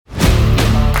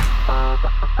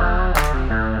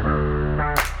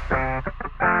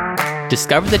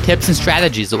Discover the tips and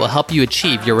strategies that will help you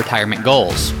achieve your retirement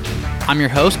goals. I'm your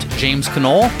host, James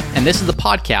Knoll, and this is the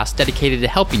podcast dedicated to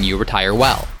helping you retire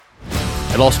well.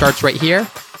 It all starts right here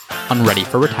on Ready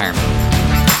for Retirement.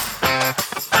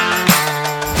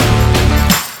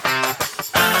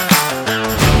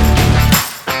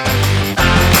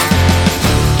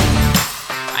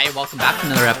 Hi, welcome back to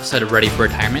another episode of Ready for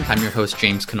Retirement. I'm your host,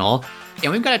 James Knoll,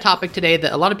 and we've got a topic today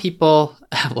that a lot of people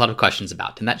have a lot of questions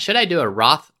about, and that's should I do a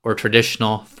Roth or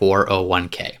traditional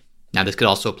 401k? Now, this could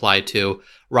also apply to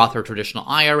Roth or traditional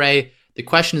IRA. The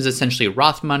question is essentially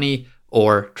Roth money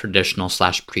or traditional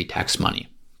 / pre-tax money.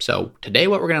 So today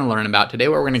what we're going to learn about, what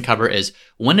we're going to cover is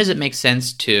when does it make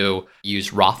sense to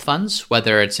use Roth funds,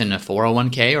 whether it's in a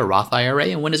 401k or Roth IRA,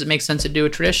 and when does it make sense to do a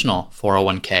traditional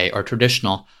 401k or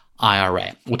traditional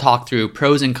IRA. We'll talk through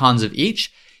pros and cons of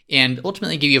each and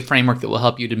ultimately give you a framework that will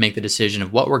help you to make the decision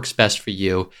of what works best for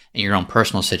you in your own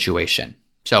personal situation.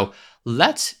 So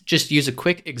let's just use a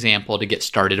quick example to get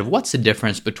started of what's the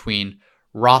difference between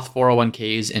Roth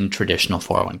 401ks and traditional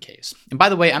 401ks. And by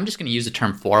the way, I'm just going to use the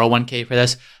term 401k for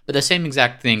this, but the same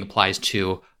exact thing applies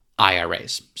to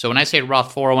IRAs. So when I say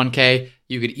Roth 401k,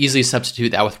 you could easily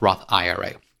substitute that with Roth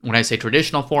IRA. When I say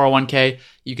traditional 401k,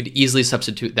 you could easily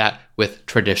substitute that with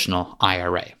traditional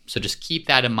IRA. So just keep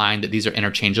that in mind that these are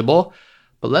interchangeable.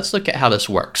 But let's look at how this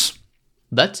works.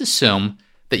 Let's assume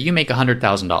that you make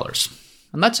 $100,000.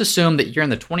 And let's assume that you're in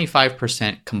the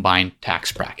 25% combined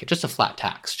tax bracket, just a flat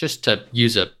tax, just to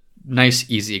use a nice,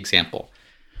 easy example.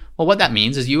 Well, what that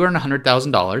means is you earn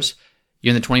 $100,000,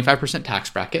 you're in the 25% tax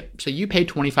bracket, so you pay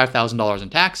 $25,000 in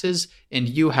taxes, and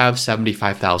you have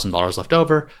 $75,000 left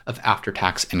over of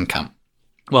after-tax income.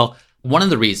 Well, one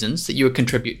of the reasons that you would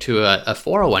contribute to a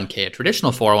 401k, a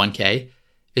traditional 401k,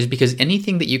 is because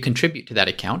anything that you contribute to that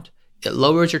account, it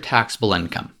lowers your taxable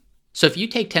income. So if you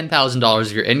take $10,000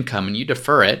 of your income and you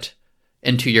defer it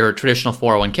into your traditional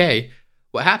 401k,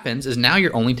 what happens is now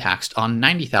you're only taxed on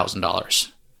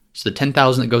 $90,000. So the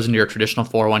 $10,000 that goes into your traditional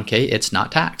 401k, it's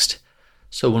not taxed.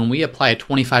 So when we apply a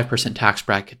 25% tax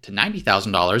bracket to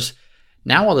 $90,000,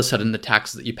 now all of a sudden the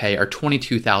taxes that you pay are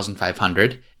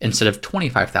 $22,500 instead of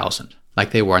 $25,000,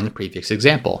 like they were in the previous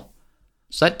example.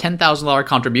 So that $10,000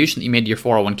 contribution that you made to your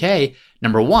 401k,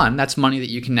 number one, that's money that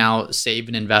you can now save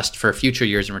and invest for future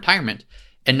years in retirement.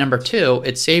 And number two,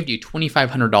 it saved you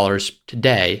 $2,500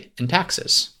 today in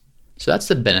taxes. So that's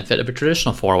the benefit of a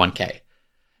traditional 401k.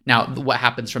 Now, what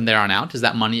happens from there on out is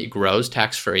that money, it grows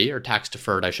tax-free or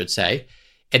tax-deferred, I should say.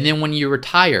 And then when you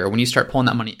retire, when you start pulling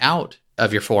that money out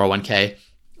of your 401k,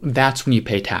 that's when you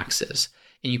pay taxes.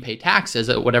 And you pay taxes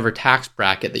at whatever tax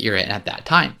bracket that you're in at that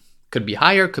time. Could be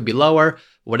higher, could be lower,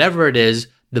 whatever it is,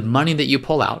 the money that you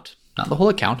pull out, not the whole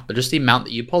account, but just the amount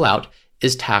that you pull out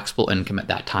is taxable income at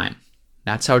that time.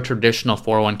 That's how a traditional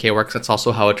 401k works. That's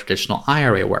also how a traditional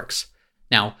IRA works.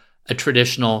 Now, a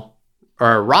traditional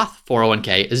or a Roth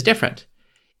 401k is different.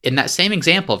 In that same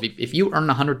example, if you earn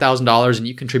 $100,000 and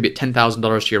you contribute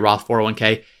 $10,000 to your Roth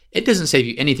 401k, it doesn't save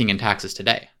you anything in taxes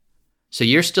today. So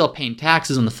you're still paying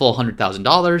taxes on the full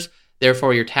 $100,000.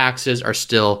 Therefore, your taxes are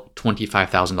still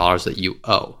 $25,000 that you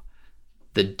owe.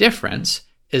 The difference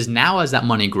is now as that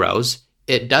money grows,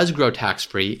 it does grow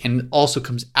tax-free and also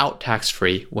comes out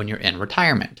tax-free when you're in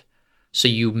retirement. So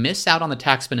you miss out on the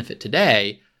tax benefit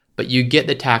today, but you get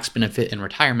the tax benefit in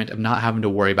retirement of not having to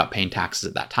worry about paying taxes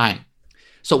at that time.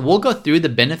 So we'll go through the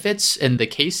benefits and the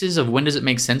cases of when does it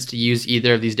make sense to use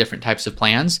either of these different types of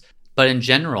plans. But in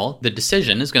general, the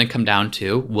decision is going to come down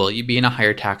to, will you be in a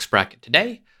higher tax bracket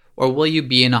today, or will you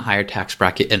be in a higher tax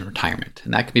bracket in retirement?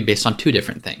 And that can be based on two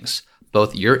different things,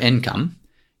 both your income.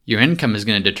 Your income is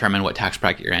going to determine what tax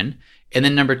bracket you're in. And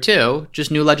then number two,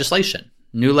 just new legislation.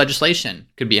 New legislation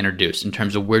could be introduced in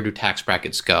terms of where do tax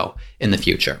brackets go in the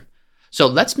future. So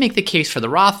let's make the case for the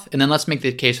Roth, and then let's make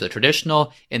the case for the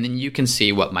traditional, and then you can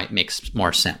see what might make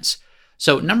more sense.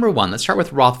 So number one, let's start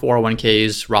with Roth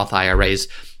 401ks, Roth IRAs.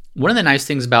 One of the nice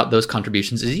things about those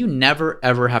contributions is you never,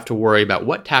 ever have to worry about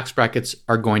what tax brackets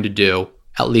are going to do,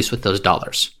 at least with those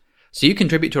dollars. So you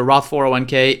contribute to a Roth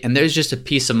 401k, and there's just a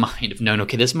peace of mind of knowing,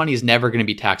 okay, this money is never going to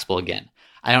be taxable again.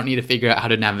 I don't need to figure out how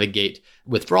to navigate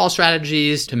withdrawal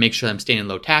strategies to make sure I'm staying in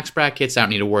low tax brackets. I don't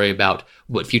need to worry about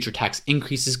what future tax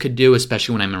increases could do,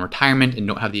 especially when I'm in retirement and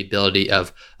don't have the ability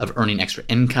of earning extra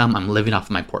income. I'm living off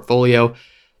of my portfolio.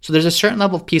 So there's a certain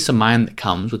level of peace of mind that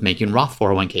comes with making Roth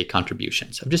 401k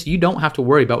contributions. You don't have to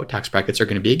worry about what tax brackets are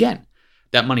going to be again.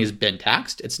 That money has been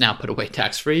taxed. It's now put away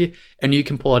tax-free, and you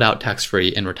can pull it out tax-free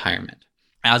in retirement.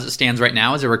 As it stands right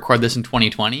now, as I record this in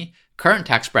 2020, current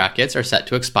tax brackets are set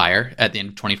to expire at the end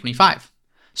of 2025.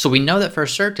 So we know that for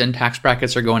certain tax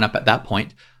brackets are going up at that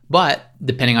point, But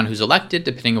depending on who's elected,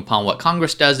 depending upon what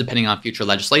Congress does, depending on future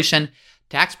legislation,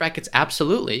 tax brackets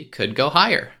absolutely could go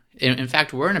higher. In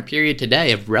fact, we're in a period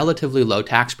today of relatively low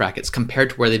tax brackets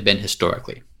compared to where they've been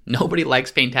historically. Nobody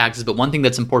likes paying taxes, but one thing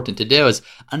that's important to do is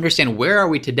understand where are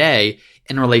we today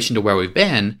in relation to where we've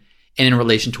been and in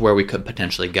relation to where we could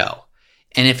potentially go.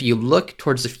 And if you look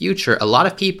towards the future, a lot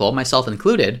of people, myself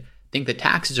included, think that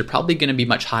taxes are probably going to be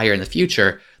much higher in the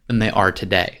future than they are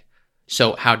today.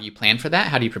 So how do you plan for that?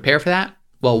 How do you prepare for that?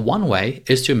 Well, one way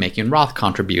is to making Roth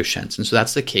contributions. And so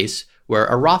that's the case where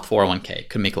a Roth 401k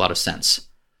could make a lot of sense.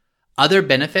 Other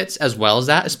benefits as well as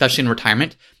that, especially in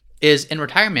retirement, is in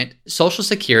retirement, Social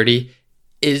Security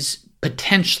is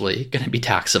potentially going to be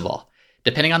taxable.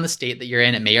 Depending on the state that you're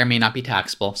in, it may or may not be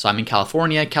taxable. So I'm in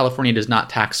California. California does not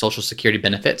tax Social Security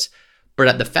benefits. But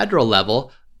at the federal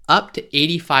level, up to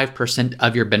 85%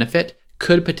 of your benefit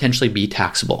could potentially be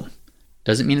taxable.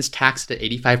 Doesn't mean it's taxed at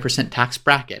 85% tax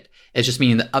bracket. It's just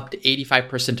meaning that up to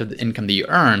 85% of the income that you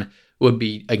earn would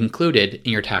be included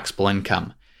in your taxable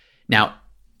income. Now,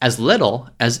 as little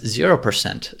as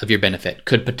 0% of your benefit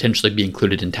could potentially be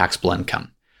included in taxable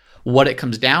income. What it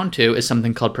comes down to is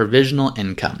something called provisional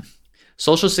income.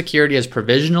 Social Security is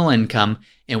provisional income,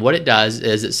 and what it does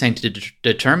is it's saying to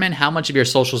determine how much of your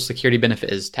Social Security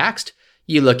benefit is taxed,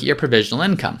 you look at your provisional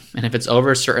income. And if it's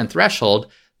over a certain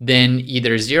threshold, then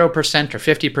either 0% or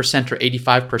 50% or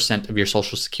 85% of your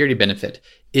Social Security benefit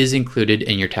is included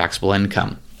in your taxable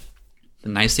income. The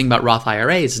nice thing about Roth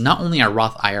IRAs is not only are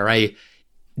Roth IRA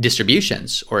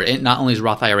distributions, or not only is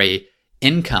Roth IRA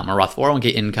income or Roth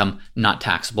 401k income not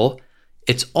taxable,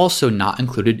 it's also not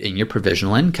included in your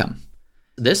provisional income.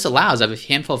 This allows, I have a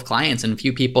handful of clients and a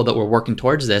few people that were working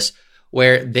towards this,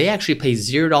 where they actually pay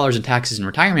 $0 in taxes in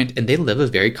retirement and they live a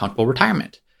very comfortable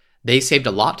retirement. They saved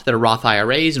a lot to their Roth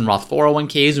IRAs and Roth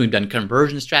 401ks, and we've done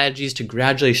conversion strategies to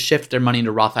gradually shift their money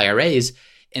into Roth IRAs.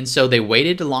 And so they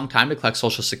waited a long time to collect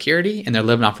Social Security, and they're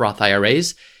living off Roth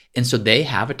IRAs. And so they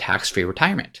have a tax-free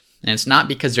retirement. And it's not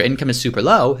because their income is super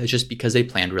low, it's just because they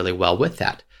planned really well with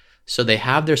that. So they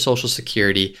have their Social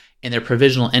Security and their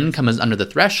provisional income is under the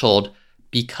threshold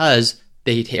because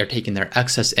they are taking their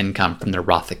excess income from their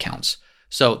Roth accounts.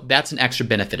 So that's an extra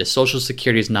benefit. Is Social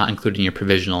Security is not included in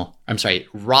your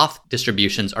Roth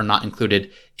distributions are not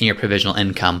included in your provisional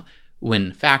income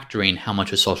when factoring how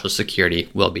much of Social Security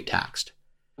will be taxed.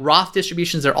 Roth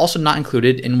distributions are also not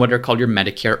included in what are called your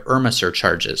Medicare IRMAA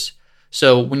surcharges.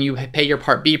 So when you pay your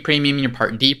Part B premium and your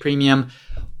Part D premium,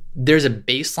 there's a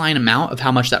baseline amount of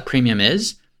how much that premium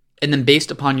is. And then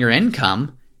based upon your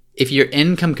income, if your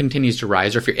income continues to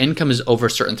rise or if your income is over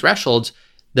certain thresholds,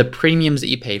 the premiums that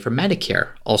you pay for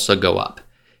Medicare also go up.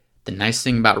 The nice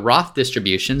thing about Roth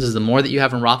distributions is the more that you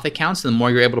have in Roth accounts and the more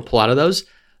you're able to pull out of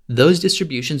those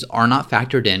distributions are not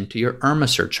factored into your IRMAA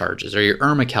surcharges or your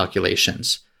IRMAA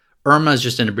calculations. IRMAA is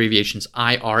just an abbreviation, it's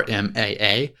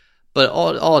IRMAA, but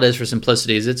all it is for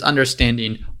simplicity is it's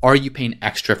understanding, are you paying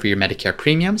extra for your Medicare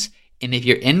premiums? And if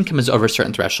your income is over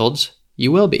certain thresholds,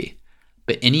 you will be.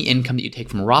 But any income that you take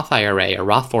from a Roth IRA or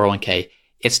Roth 401k,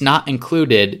 it's not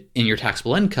included in your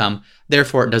taxable income,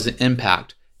 therefore it doesn't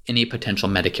impact any potential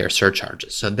Medicare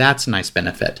surcharges. So that's a nice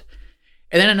benefit.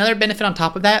 And then another benefit on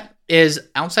top of that is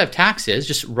outside of taxes,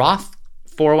 just Roth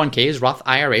 401ks, Roth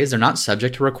IRAs, they're not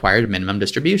subject to required minimum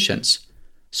distributions.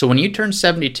 So when you turn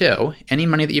 72, any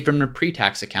money that you've earned in a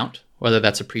pre-tax account, whether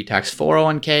that's a pre-tax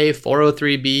 401k,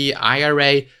 403b,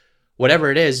 IRA,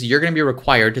 whatever it is, you're going to be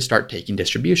required to start taking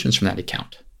distributions from that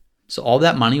account. So all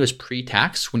that money was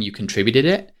pre-tax when you contributed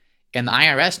it, and the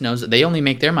IRS knows that they only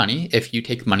make their money if you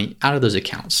take money out of those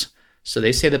accounts. So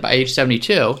they say that by age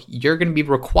 72, you're going to be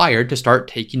required to start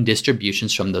taking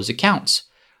distributions from those accounts.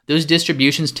 Those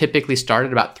distributions typically start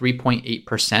at about 3.8%, 3.7,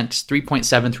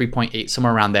 3.8,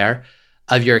 somewhere around there,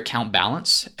 of your account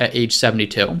balance at age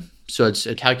 72. So it's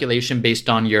a calculation based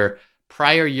on your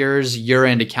prior year's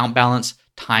year-end account balance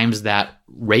times that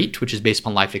rate, which is based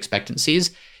upon life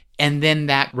expectancies. And then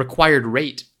that required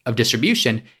rate of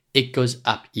distribution, it goes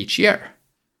up each year.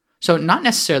 So not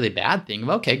necessarily a bad thing of,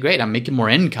 okay, great, I'm making more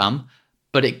income,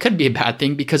 but it could be a bad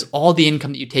thing because all the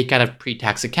income that you take out of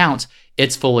pre-tax accounts,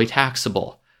 it's fully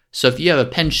taxable. So if you have a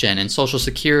pension and Social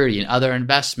Security and other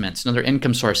investments and other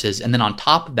income sources, and then on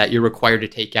top of that, you're required to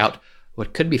take out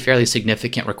what could be fairly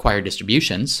significant required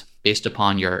distributions based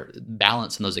upon your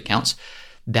balance in those accounts,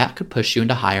 that could push you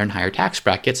into higher and higher tax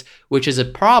brackets, which is a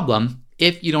problem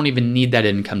if you don't even need that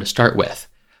income to start with.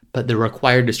 But the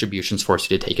required distributions force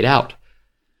you to take it out.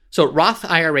 So Roth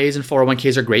IRAs and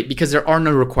 401ks are great because there are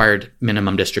no required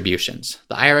minimum distributions.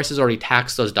 The IRS has already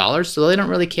taxed those dollars, so they don't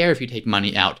really care if you take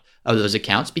money out of those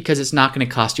accounts because it's not going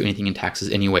to cost you anything in taxes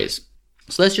anyways.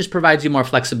 So this just provides you more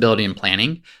flexibility in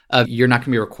planning of you're not going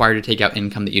to be required to take out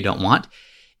income that you don't want.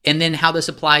 And then how this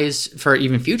applies for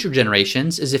even future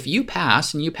generations is if you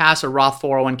pass a Roth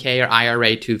 401k or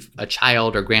IRA to a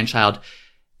child or grandchild,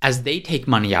 as they take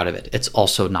money out of it, it's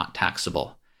also not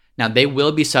taxable. Now, they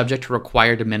will be subject to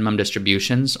required minimum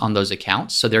distributions on those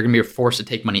accounts. So they're going to be forced to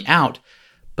take money out.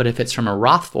 But if it's from a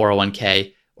Roth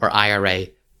 401k or IRA,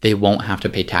 they won't have to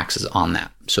pay taxes on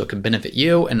that. So it can benefit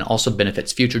you and also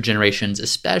benefits future generations,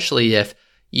 especially if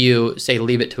you, say,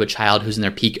 leave it to a child who's in their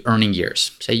peak earning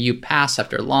years. Say you pass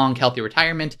after a long, healthy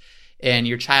retirement and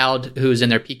your child who's in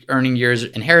their peak earning years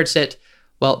inherits it.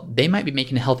 Well, they might be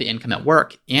making a healthy income at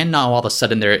work and now all of a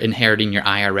sudden they're inheriting your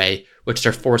IRA, which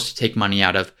they're forced to take money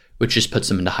out of, which just puts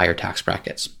them into higher tax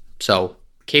brackets. So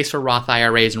case for Roth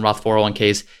IRAs and Roth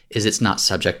 401ks is it's not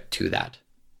subject to that.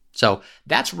 So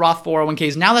that's Roth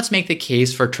 401ks. Now let's make the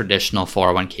case for traditional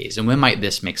 401ks. And when might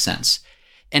this make sense?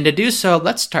 And to do so,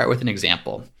 let's start with an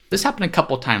example. This happened a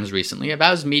couple times recently.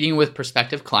 I was meeting with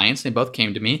prospective clients. They both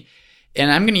came to me.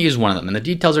 And I'm going to use one of them. And the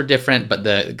details are different, but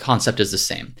the concept is the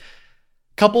same.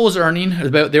 Couple was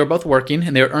earning, they were both working,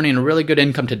 and they were earning a really good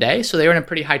income today. So they were in a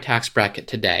pretty high tax bracket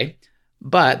today.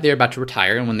 But they were about to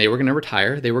retire. And when they were going to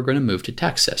retire, they were going to move to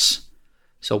Texas.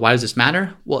 So why does this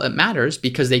matter? Well, it matters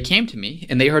because they came to me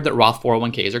and they heard that Roth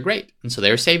 401ks are great. And so they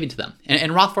were saving to them.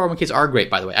 And Roth 401ks are great,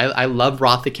 by the way. I love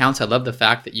Roth accounts. I love the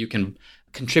fact that you can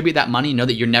contribute that money, know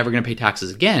that you're never going to pay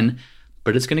taxes again,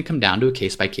 but it's going to come down to a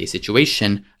case-by-case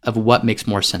situation of what makes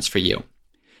more sense for you.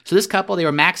 So this couple, they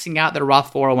were maxing out their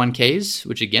Roth 401ks,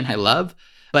 which again, I love.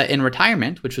 But in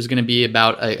retirement, which was going to be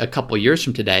about a couple years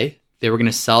from today, they were going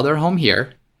to sell their home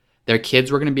here. Their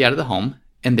kids were going to be out of the home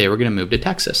and they were going to move to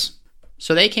Texas.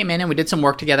 So they came in and we did some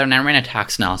work together and I ran a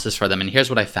tax analysis for them. And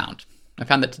here's what I found. I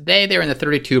found that today they're in the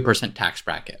 32% tax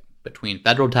bracket between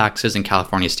federal taxes and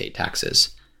California state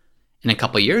taxes. In a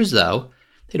couple of years, though,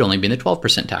 they'd only be in the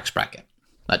 12% tax bracket.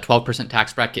 That 12%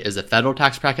 tax bracket is the federal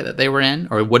tax bracket that they were in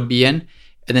or would be in.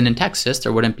 And then in Texas,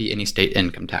 there wouldn't be any state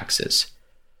income taxes.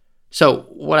 So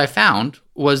what I found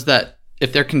was that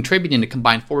if they're contributing a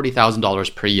combined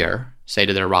 $40,000 per year, say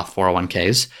to their Roth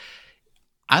 401ks,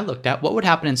 I looked at what would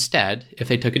happen instead if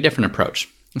they took a different approach.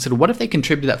 I said, what if they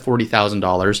contributed that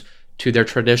 $40,000 to their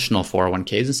traditional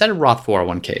 401ks instead of Roth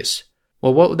 401ks?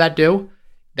 Well, what would that do?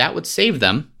 That would save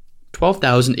them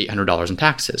 $12,800 in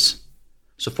taxes.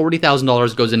 So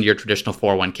 $40,000 goes into your traditional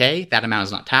 401k. That amount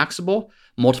is not taxable.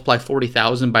 Multiply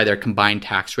 $40,000 by their combined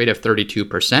tax rate of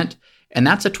 32%, and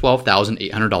that's a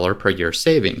 $12,800 per year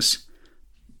savings.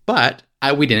 But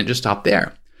we didn't just stop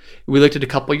there. We looked at a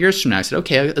couple years from now. I said,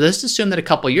 okay, let's assume that a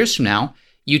couple years from now,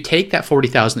 you take that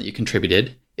 $40,000 that you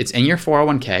contributed, it's in your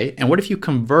 401k, and what if you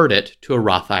convert it to a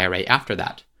Roth IRA after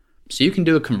that? So you can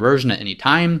do a conversion at any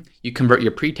time. You convert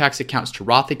your pre-tax accounts to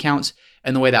Roth accounts,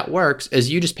 and the way that works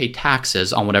is you just pay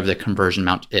taxes on whatever the conversion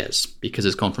amount is because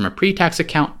it's going from a pre-tax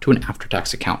account to an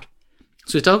after-tax account.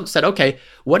 So we said, okay,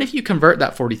 what if you convert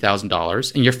that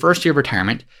 $40,000 in your first year of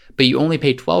retirement, but you only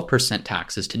pay 12%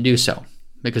 taxes to do so?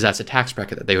 Because that's a tax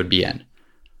bracket that they would be in.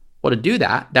 Well, to do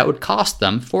that, that would cost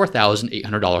them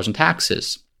 $4,800 in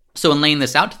taxes. So in laying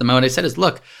this out to them, what I said is,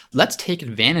 look, let's take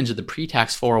advantage of the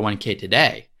pre-tax 401k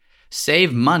today.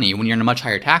 Save money when you're in a much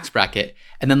higher tax bracket,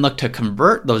 and then look to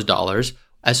convert those dollars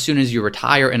as soon as you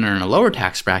retire and are in a lower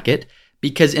tax bracket,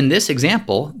 because in this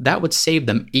example, that would save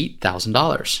them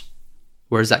 $8,000.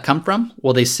 Where does that come from?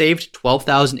 Well, they saved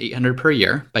 $12,800 per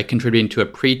year by contributing to a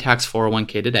pre-tax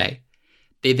 401k today.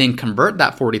 They then convert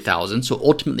that $40,000, so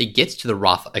ultimately gets to the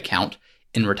Roth account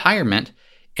in retirement,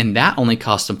 and that only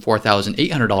costs them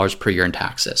 $4,800 per year in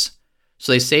taxes.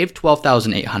 So they saved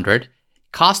 $12,800,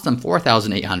 cost them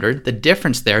 $4,800. The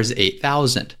difference there is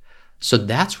 $8,000. So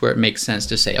that's where it makes sense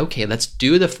to say, okay, let's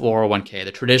do the 401k,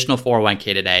 the traditional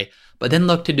 401k today, but then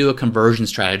look to do a conversion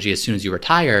strategy as soon as you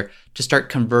retire to start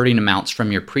converting amounts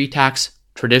from your pre-tax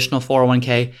traditional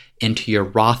 401k into your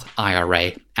Roth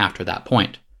IRA after that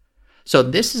point. So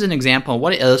this is an example.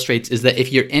 What it illustrates is that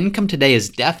if your income today is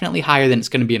definitely higher than it's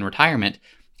going to be in retirement,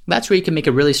 that's where you can make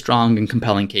a really strong and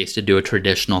compelling case to do a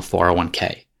traditional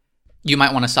 401k. You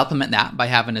might want to supplement that by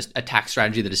having a tax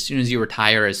strategy that as soon as you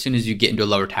retire, as soon as you get into a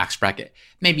lower tax bracket,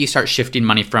 maybe you start shifting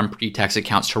money from pre-tax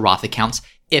accounts to Roth accounts,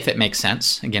 if it makes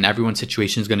sense. Again, everyone's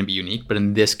situation is going to be unique, but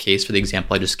in this case, for the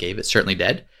example I just gave, it certainly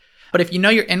did. But if you know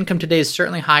your income today is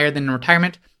certainly higher than in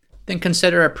retirement, then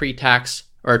consider a pre-tax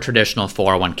or a traditional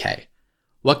 401k.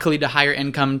 What could lead to higher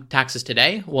income taxes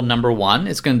today? Well, number one,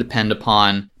 it's going to depend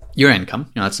upon your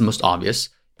income. That's the most obvious.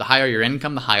 The higher your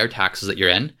income, the higher taxes that you're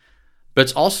in. But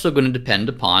it's also going to depend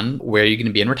upon where you're going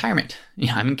to be in retirement.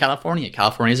 I'm in California.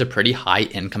 California is a pretty high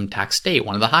income tax state,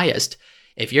 one of the highest.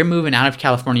 If you're moving out of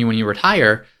California when you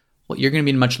retire, well, you're going to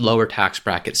be in a much lower tax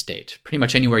bracket state, pretty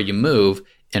much anywhere you move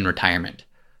in retirement.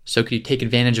 So could you take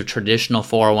advantage of traditional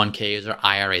 401ks or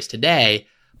IRAs today,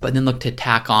 but then look to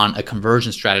tack on a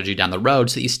conversion strategy down the road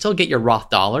so that you still get your Roth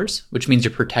dollars, which means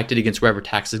you're protected against wherever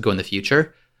taxes go in the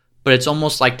future, but it's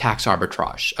almost like tax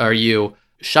arbitrage. Are you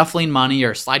shuffling money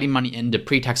or sliding money into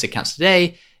pre-tax accounts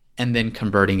today and then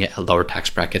converting it at lower tax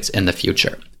brackets in the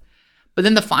future? But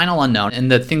then the final unknown,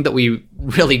 and the thing that we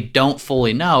really don't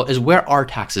fully know, is where are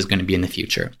taxes going to be in the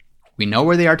future? We know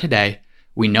where they are today.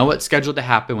 We know what's scheduled to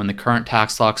happen when the current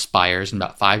tax law expires in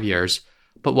about 5 years.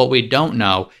 But what we don't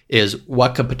know is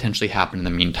what could potentially happen in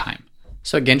the meantime.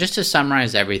 So again, just to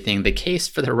summarize everything, the case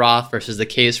for the Roth versus the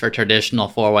case for traditional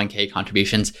 401k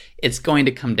contributions, it's going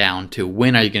to come down to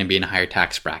when are you going to be in a higher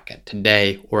tax bracket,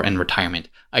 today or in retirement?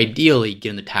 Ideally,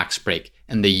 getting the tax break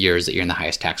in the years that you're in the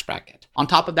highest tax bracket. On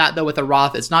top of that, though, with a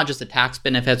Roth, it's not just the tax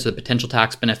benefits or the potential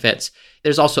tax benefits.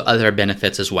 There's also other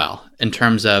benefits as well in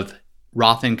terms of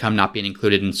Roth income not being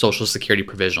included in Social Security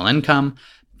provisional income,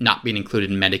 not being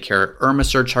included in Medicare IRMAA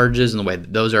surcharges and the way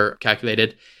that those are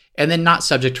calculated, and then not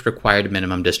subject to required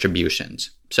minimum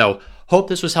distributions. So hope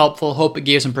this was helpful. Hope it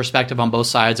gave some perspective on both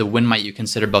sides of when might you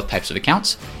consider both types of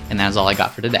accounts. And that is all I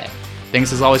got for today.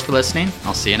 Thanks as always for listening.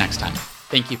 I'll see you next time.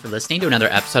 Thank you for listening to another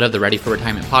episode of the Ready for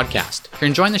Retirement podcast. If you're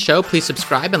enjoying the show, please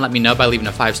subscribe and let me know by leaving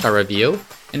a 5-star review.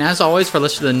 And as always, for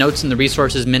listening to the notes and the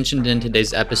resources mentioned in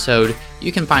today's episode,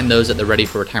 you can find those at the Ready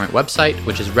for Retirement website,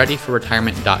 which is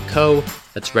readyforretirement.co.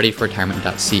 That's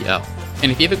readyforretirement.co.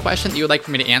 And if you have a question that you would like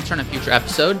for me to answer in a future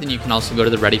episode, then you can also go to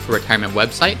the Ready for Retirement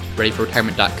website,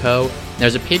 readyforretirement.co.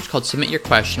 There's a page called Submit Your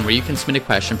Question where you can submit a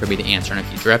question for me to answer in a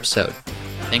future episode.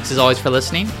 Thanks as always for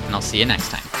listening, and I'll see you next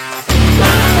time.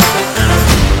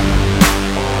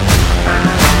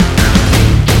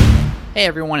 Hey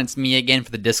everyone, it's me again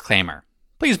for the disclaimer.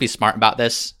 Please be smart about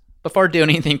this. Before doing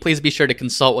anything, please be sure to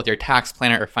consult with your tax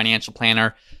planner or financial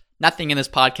planner. Nothing in this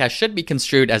podcast should be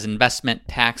construed as investment,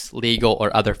 tax, legal,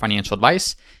 or other financial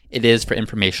advice. It is for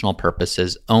informational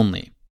purposes only.